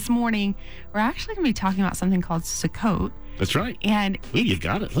This morning, we're actually going to be talking about something called Sukkot. That's right. And Ooh, you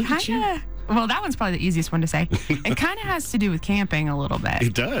got it. Look at you. Well, that one's probably the easiest one to say. It kind of has to do with camping a little bit.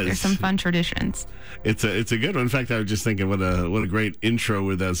 It does. There's some fun traditions. It's a good one. In fact, I was just thinking what a great intro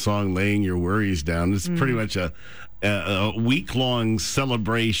with that song, "Laying Your Worries Down." It's pretty much a week-long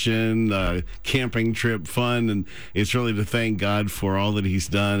celebration, camping trip, fun, and it's really to thank God for all that He's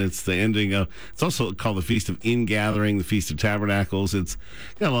done. It's the ending of. It's also called the Feast of Ingathering, the Feast of Tabernacles. It's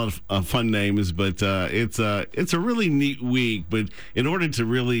got a lot of fun names, but it's a really neat week. But in order to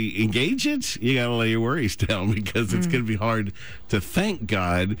really engage it, you got to lay your worries down because it's going to be hard to thank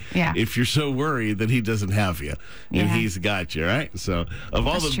God if you're so worried that He doesn't have you and He's got you. Right. So of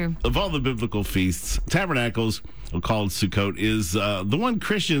all the biblical feasts, Tabernacles, called Sukkot, is the one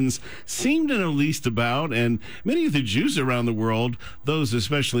Christians seem to know least about, and many of the Jews around the world, those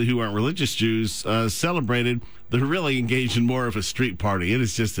especially who aren't religious Jews, celebrated. They're really engaged in more of a street party. It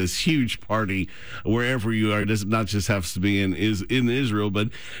is just this huge party wherever you are. It does not just have to be in Israel, but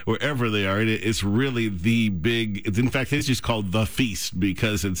wherever they are. It's really the big. In fact, it's just called the feast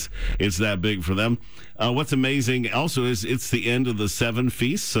because it's that big for them. What's amazing also is it's the end of the 7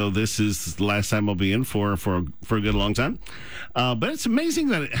 feasts. So this is the last time I'll be in for a good long time. But it's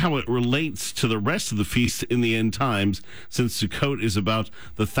amazing how it relates to the rest of the feasts in the end times, since Sukkot is about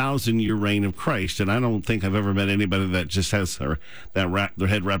the 1,000-year reign of Christ. And I don't think I've ever met anybody that just has their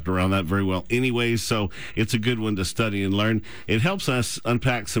head wrapped around that very well anyways. So it's a good one to study and learn. It helps us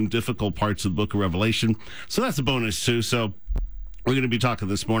unpack some difficult parts of the book of Revelation. So that's a bonus too. So we're going to be talking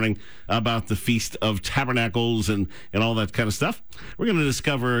this morning about the Feast of Tabernacles and all that kind of stuff. We're going to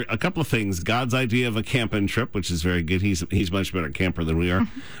discover a couple of things. God's idea of a camping trip, which is very good. He's much better camper than we are.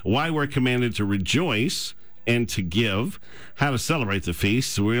 Why we're commanded to rejoice and to give, how to celebrate the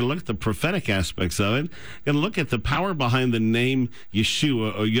feast. So we're going to look at the prophetic aspects of it. Going to look at the power behind the name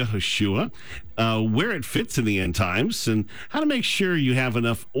Yeshua or Yehoshua, where it fits in the end times, and how to make sure you have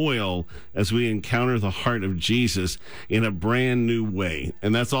enough oil as we encounter the heart of Jesus in a brand new way.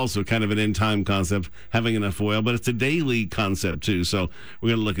 And that's also kind of an end time concept, having enough oil, but it's a daily concept too. So we're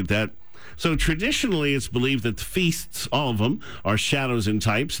going to look at that. So traditionally, it's believed that the feasts, all of them, are shadows and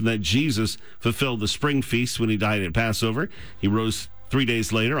types, and that Jesus fulfilled the spring feast when He died at Passover. He rose 3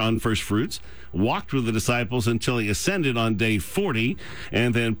 days later on first fruits, walked with the disciples until He ascended on day 40,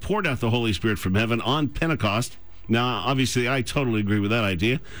 and then poured out the Holy Spirit from heaven on Pentecost. Now, obviously, I totally agree with that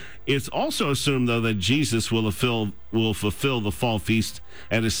idea. It's also assumed, though, that Jesus will fulfill the fall feast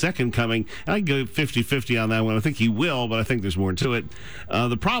at His second coming. I go 50-50 on that one. I think He will, but I think there's more to it.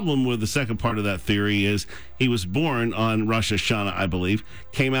 The problem with the second part of that theory is He was born on Rosh Hashanah, I believe,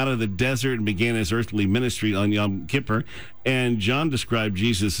 came out of the desert and began His earthly ministry on Yom Kippur. And John described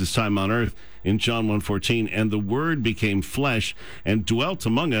Jesus' time on earth in John 1:14, and the Word became flesh and dwelt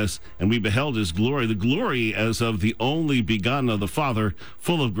among us, and we beheld His glory, the glory as of the only begotten of the Father,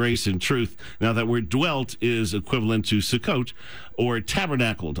 full of grace and truth. Now, that word dwelt is equivalent to Sukkot, or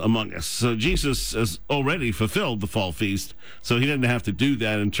tabernacled among us. So Jesus has already fulfilled the fall feast, so He didn't have to do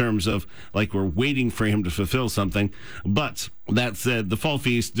that in terms of like we're waiting for Him to fulfill something. But that said, the fall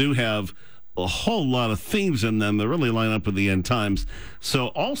feasts do have a whole lot of themes in them that really line up with the end times. So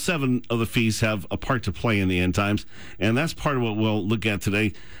all 7 of the feasts have a part to play in the end times, and that's part of what we'll look at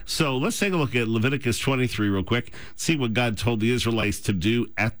today. So let's take a look at Leviticus 23 real quick, see what God told the Israelites to do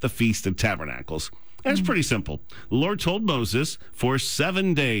at the Feast of Tabernacles. And it's pretty simple. The Lord told Moses, for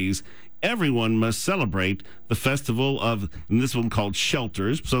 7 days, everyone must celebrate the festival of, and this one called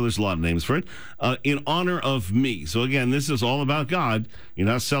Shelters, so there's a lot of names for it, in honor of me. So again, this is all about God. You're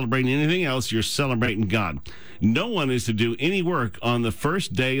not celebrating anything else, you're celebrating God. No one is to do any work on the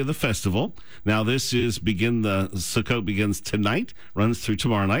first day of the festival. Now the Sukkot begins tonight, runs through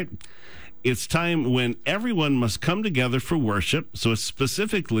tomorrow night. It's time when everyone must come together for worship. So it's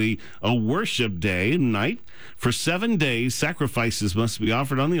specifically a worship day and night. For 7 days, sacrifices must be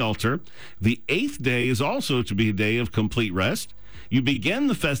offered on the altar. The 8th day is also to be a day of complete rest. You begin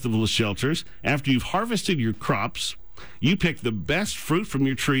the festival of shelters after you've harvested your crops. You pick the best fruit from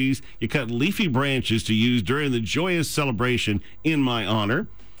your trees. You cut leafy branches to use during the joyous celebration in my honor.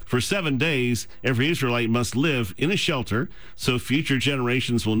 For 7 days, every Israelite must live in a shelter, so future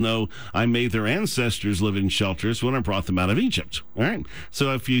generations will know I made their ancestors live in shelters when I brought them out of Egypt. All right?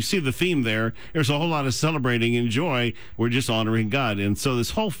 So if you see the theme there's a whole lot of celebrating and joy. We're just honoring God. And so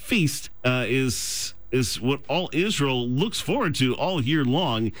this whole feast is what all Israel looks forward to all year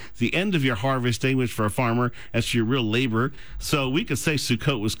long. It's the end of your harvesting, which for a farmer, that's your real labor. So we could say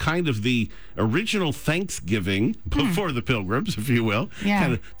Sukkot was kind of the original Thanksgiving before the Pilgrims, if you will. Yeah.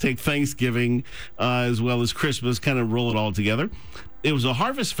 Kind of take Thanksgiving as well as Christmas, kind of roll it all together. It was a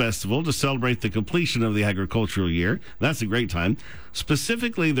harvest festival to celebrate the completion of the agricultural year. That's a great time.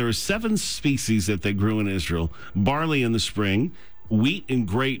 Specifically, there are 7 species that they grew in Israel: barley in the spring, wheat and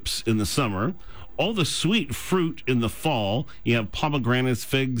grapes in the summer, all the sweet fruit in the fall. You have pomegranates,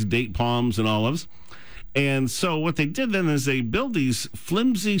 figs, date palms, and olives. And so what they did then is they build these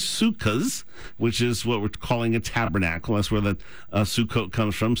flimsy sukkahs, which is what we're calling a tabernacle. That's where the Sukkot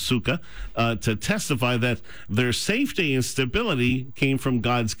comes from, sukkah, to testify that their safety and stability came from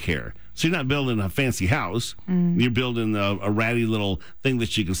God's care. So you're not building a fancy house. You're building a ratty little thing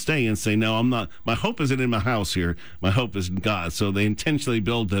that you can stay in and say, no, I'm not. My hope isn't in my house here. My hope is in God. So they intentionally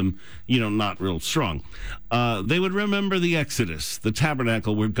build them, not real strong. They would remember the Exodus, the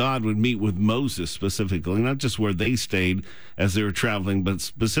tabernacle where God would meet with Moses specifically, not just where they stayed as they were traveling, but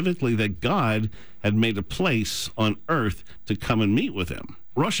specifically that God had made a place on earth to come and meet with him.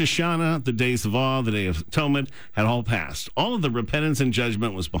 Rosh Hashanah, the days of awe, the day of atonement, had all passed. All of the repentance and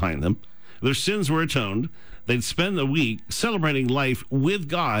judgment was behind them. Their sins were atoned. They'd spend the week celebrating life with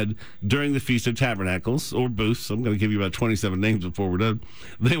God during the Feast of Tabernacles, or booths. I'm going to give you about 27 names before we're done.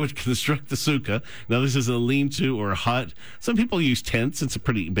 They would construct the sukkah. Now, this is a lean-to or a hut. Some people use tents. It's a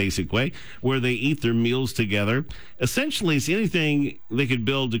pretty basic way, where they eat their meals together. Essentially, it's anything they could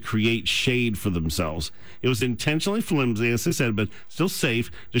build to create shade for themselves. It was intentionally flimsy, as I said, but still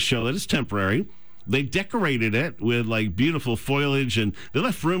safe to show that it's temporary. They decorated it with beautiful foliage, and they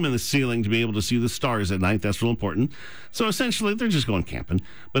left room in the ceiling to be able to see the stars at night. That's real important. So essentially, they're just going camping.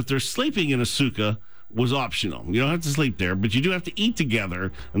 But their sleeping in a sukkah was optional. You don't have to sleep there, but you do have to eat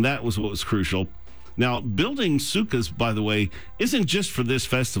together, and that was what was crucial. Now, building sukkahs, by the way, isn't just for this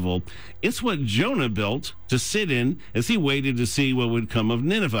festival. It's what Jonah built to sit in as he waited to see what would come of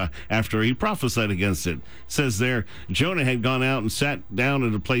Nineveh after he prophesied against it. It says there, Jonah had gone out and sat down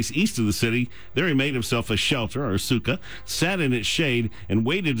at a place east of the city. There he made himself a shelter, or a sukkah, sat in its shade, and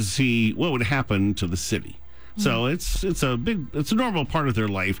waited to see what would happen to the city. So it's a normal part of their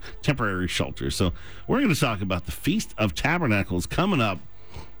life, temporary shelter. So we're going to talk about the Feast of Tabernacles coming up.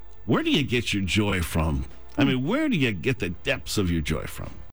 Where do you get your joy from? I mean, where do you get the depths of your joy from?